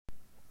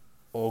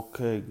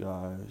Okay,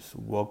 guys,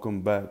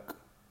 welcome back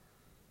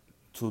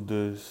to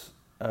this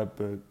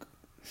epic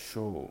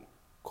show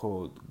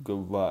called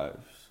Good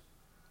Vibes.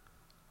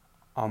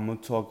 I'm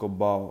gonna talk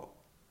about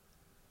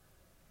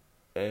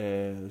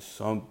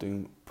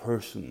something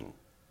personal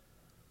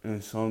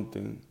and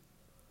something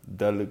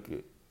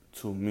delicate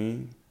to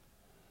me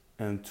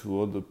and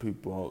to other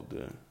people out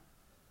there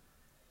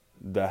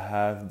that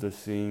have the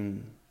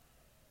same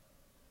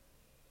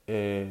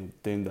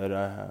thing that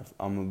I have.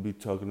 I'm gonna be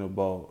talking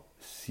about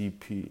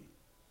CP.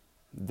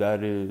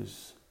 That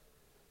is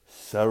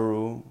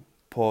cerebral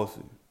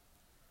palsy.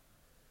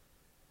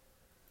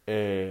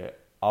 I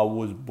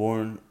was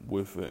born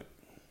with it,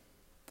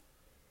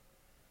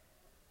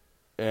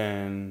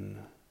 and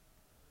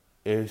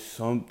it's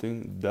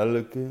something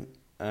delicate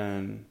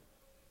and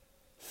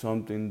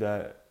something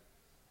that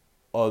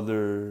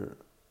other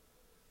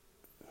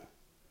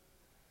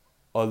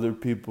other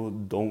people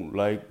don't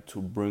like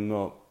to bring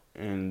up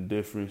in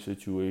different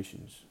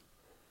situations.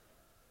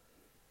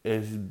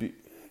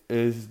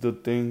 It's the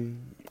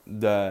thing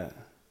that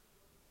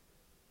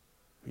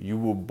you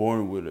were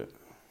born with it.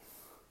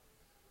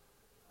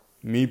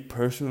 Me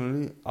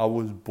personally, I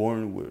was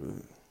born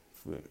with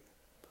it.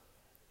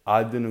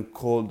 I didn't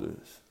call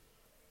this.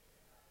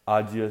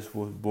 I just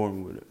was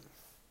born with it.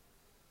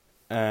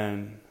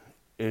 And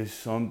it's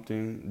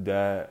something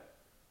that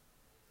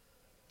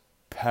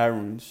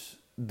parents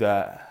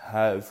that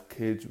have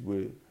kids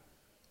with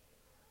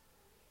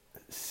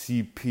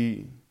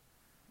CP,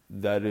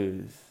 that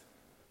is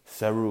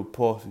cerebral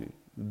palsy,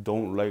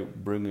 don't like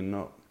bringing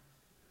up.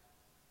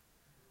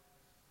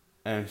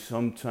 And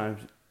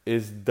sometimes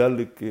it's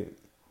delicate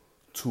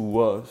to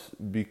us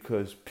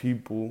because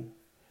people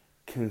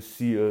can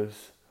see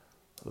us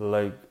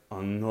like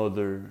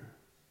another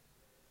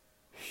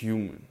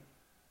human.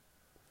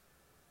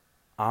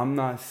 I'm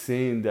not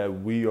saying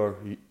that we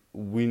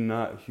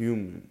not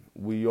human.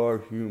 We are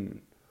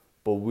human,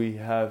 but we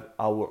have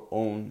our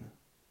own.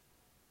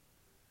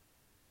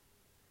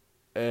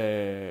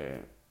 Uh,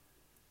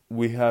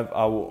 we have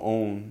our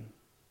own,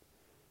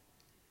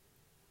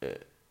 uh,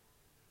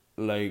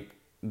 like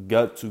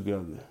get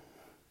together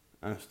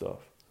and stuff.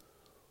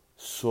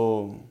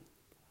 So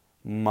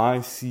my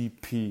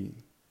CP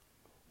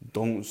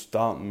don't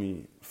stop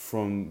me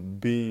from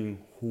being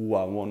who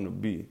I want to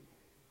be.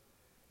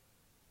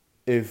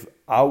 If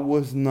I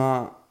was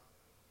not,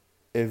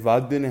 if I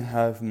didn't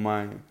have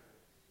my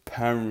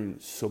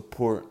parents'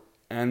 support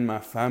and my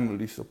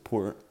family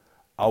support,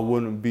 I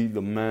wouldn't be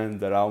the man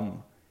that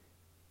I'm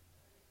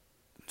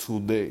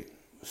today.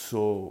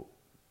 So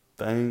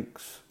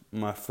thanks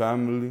my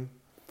family,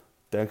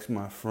 thanks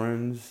my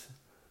friends,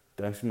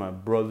 thanks my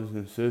brothers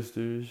and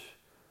sisters,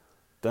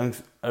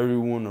 thanks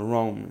everyone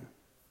around me.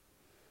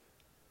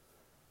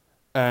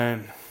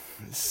 And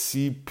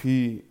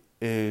CP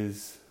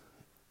is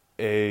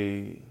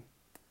a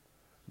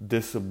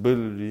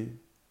disability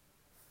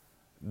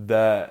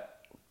that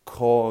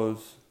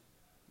cause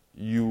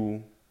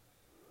you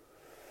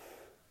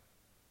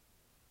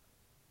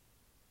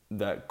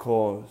that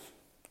cause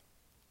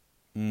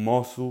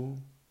muscle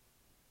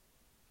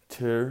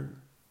tear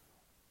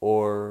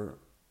or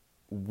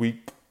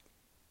weak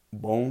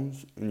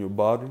bones in your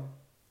body.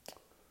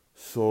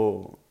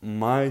 So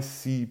my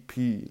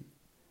CP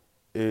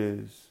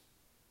is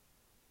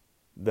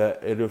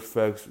that it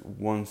affects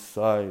one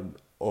side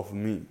of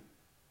me,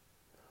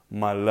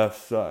 my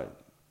left side.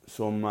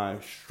 So my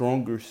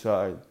stronger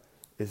side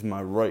is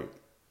my right.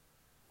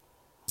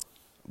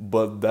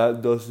 But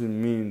that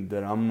doesn't mean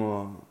that I'm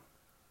a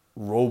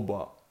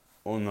robot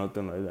or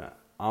nothing like that.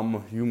 I'm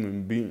a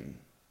human being.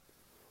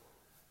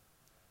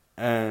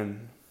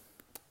 And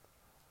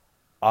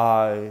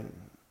I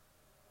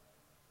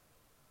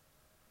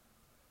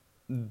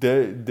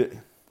they,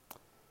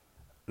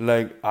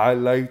 like I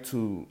like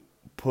to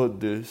put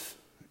this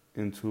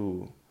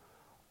into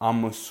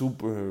I'm a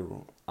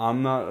superhero.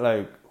 I'm not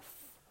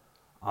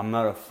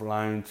a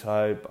flying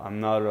type. I'm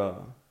not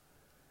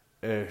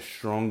a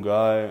strong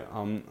guy.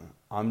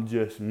 I'm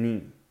just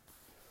me.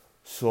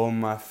 So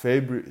my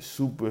favorite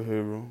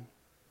superhero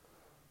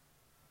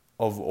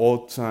of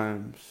all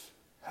times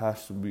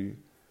has to be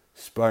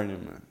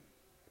Spider-Man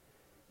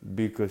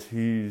because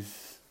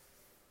his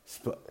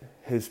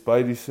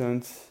spidey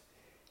sense.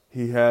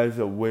 He has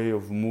a way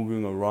of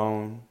moving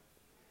around.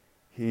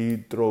 He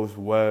throws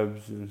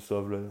webs and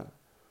stuff like that.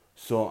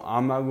 So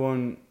I'm not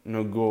going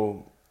to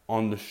go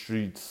on the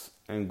streets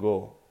and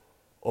go,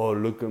 oh,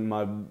 look at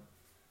my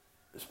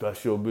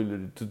special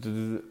ability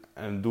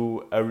and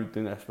do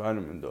everything that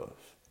Spider-Man does.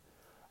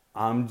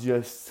 I'm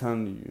just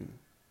telling you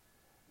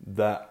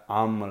that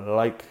I'm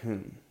like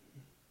him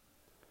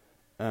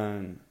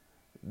and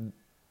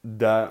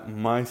that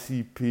my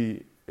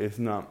CP is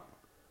not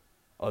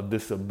a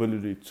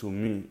disability to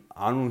me.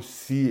 I don't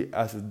see it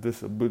as a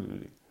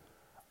disability.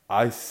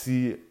 I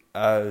see it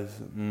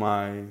as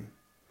my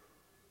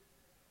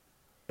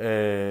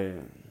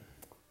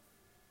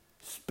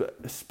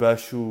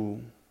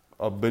special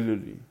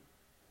ability.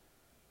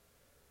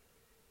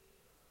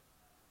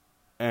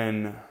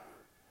 And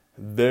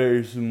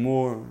there's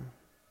more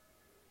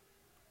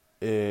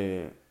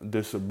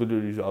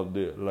disabilities out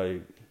there,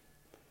 like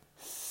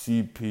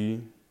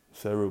CP,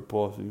 cerebral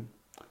palsy,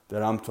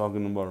 that I'm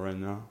talking about right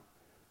now.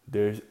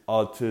 There's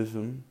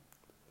autism,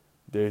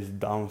 there's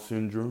Down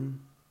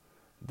syndrome,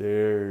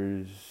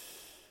 there's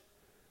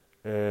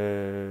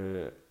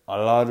a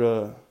lot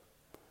of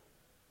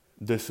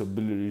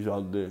disabilities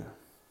out there.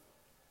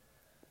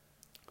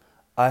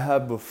 I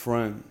have a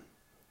friend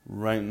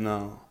right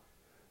now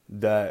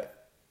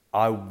that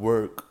I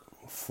work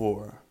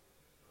for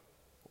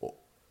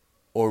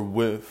or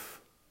with.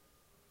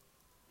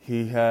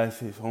 He has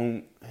his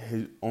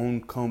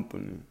own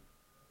company,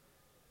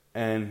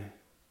 and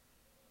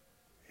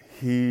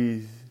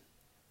he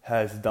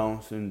has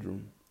Down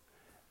syndrome,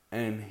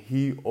 and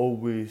he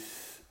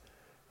always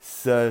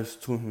says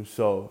to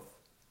himself,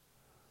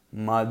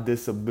 my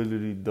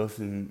disability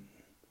doesn't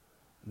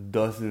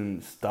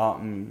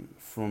stop me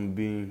from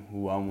being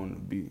who I want to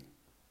be.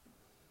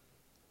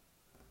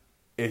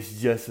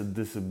 It's just a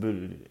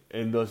disability.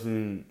 It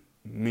doesn't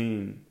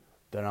mean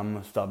that I'm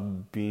going to stop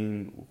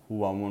being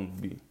who I want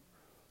to be.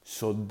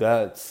 So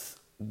that's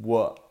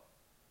what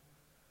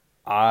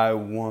I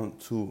want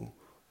to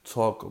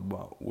talk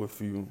about with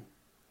you.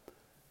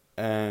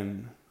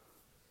 And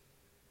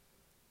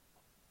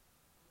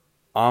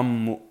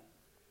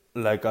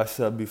like I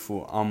said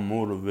before, I'm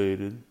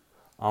motivated,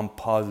 I'm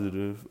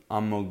positive,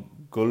 I'm a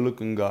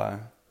good-looking guy,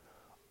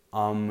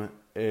 I'm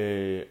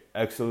an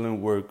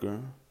excellent worker,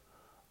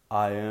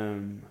 I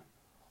am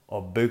a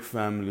big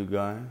family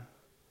guy.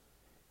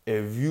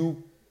 If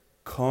you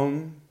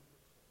come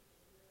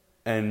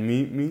and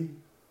meet me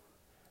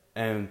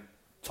and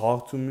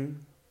talk to me,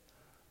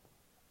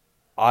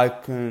 I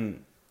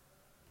can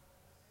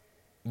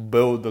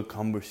build a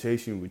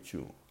conversation with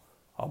you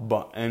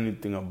about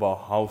anything,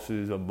 about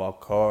houses, about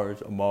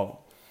cars,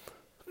 about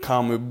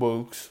comic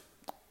books,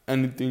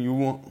 anything you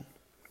want.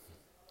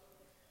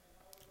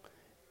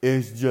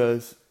 It's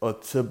just a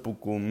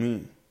typical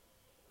me.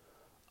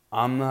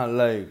 I'm not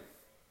like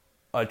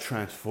a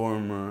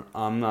transformer.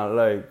 I'm not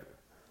like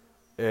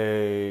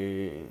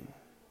a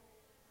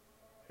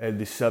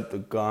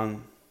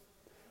Decepticon.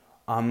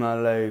 I'm not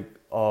like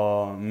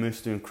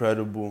Mr.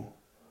 Incredible.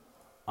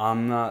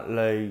 I'm not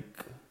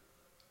like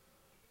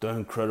the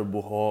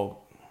Incredible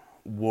Hulk,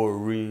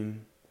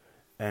 Wolverine,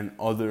 and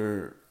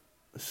other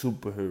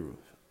superheroes.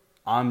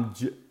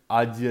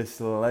 I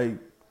just like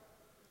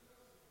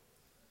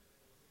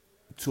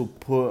to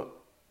put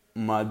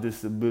my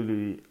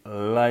disability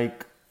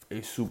like a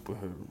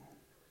superhero.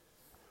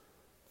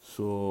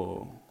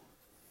 So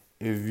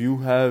if you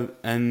have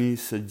any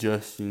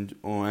suggestions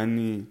or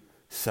any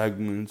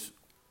segments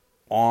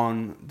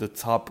on the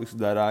topics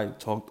that I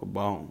talked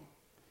about,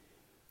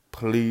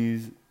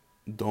 please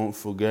don't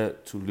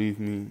forget to leave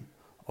me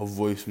a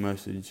voice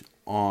message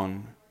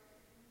on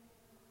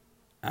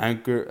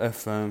Anchor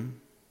FM,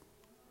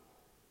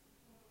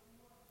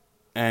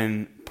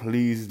 and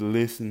please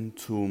listen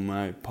to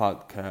my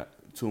podcast,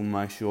 to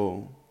my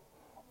show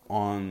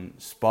on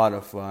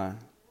Spotify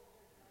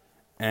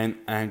and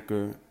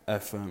Anchor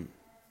FM.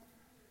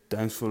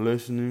 Thanks for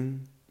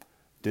listening.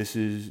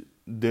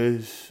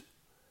 This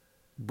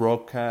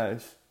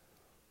broadcast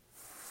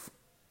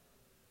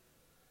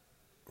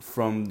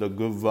from the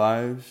Good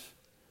Vibes.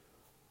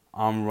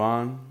 I'm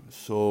Ron,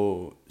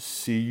 so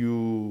see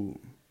you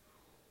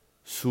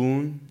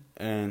soon,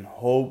 and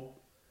hope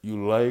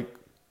you like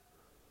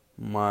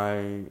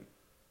my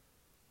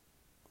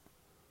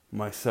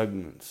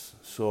segments.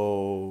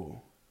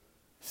 So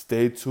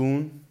stay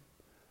tuned.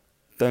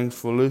 Thanks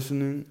for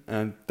listening,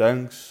 and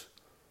thanks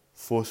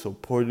for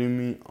supporting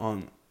me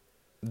on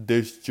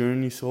this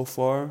journey so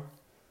far.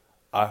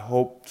 I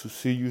hope to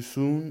see you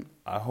soon.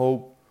 I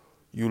hope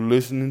you're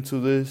listening to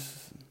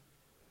this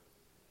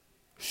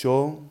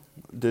show.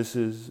 This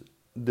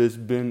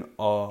been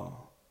a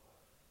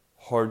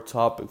hard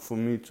topic for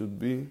me to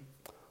be,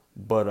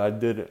 but I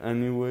did it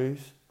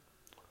anyways.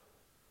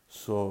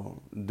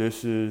 So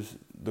this is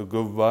The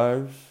Good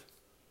Vibes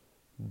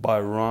by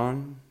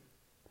Ron,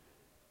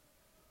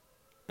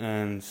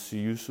 and see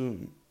you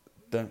soon.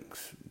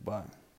 Thanks. Bye.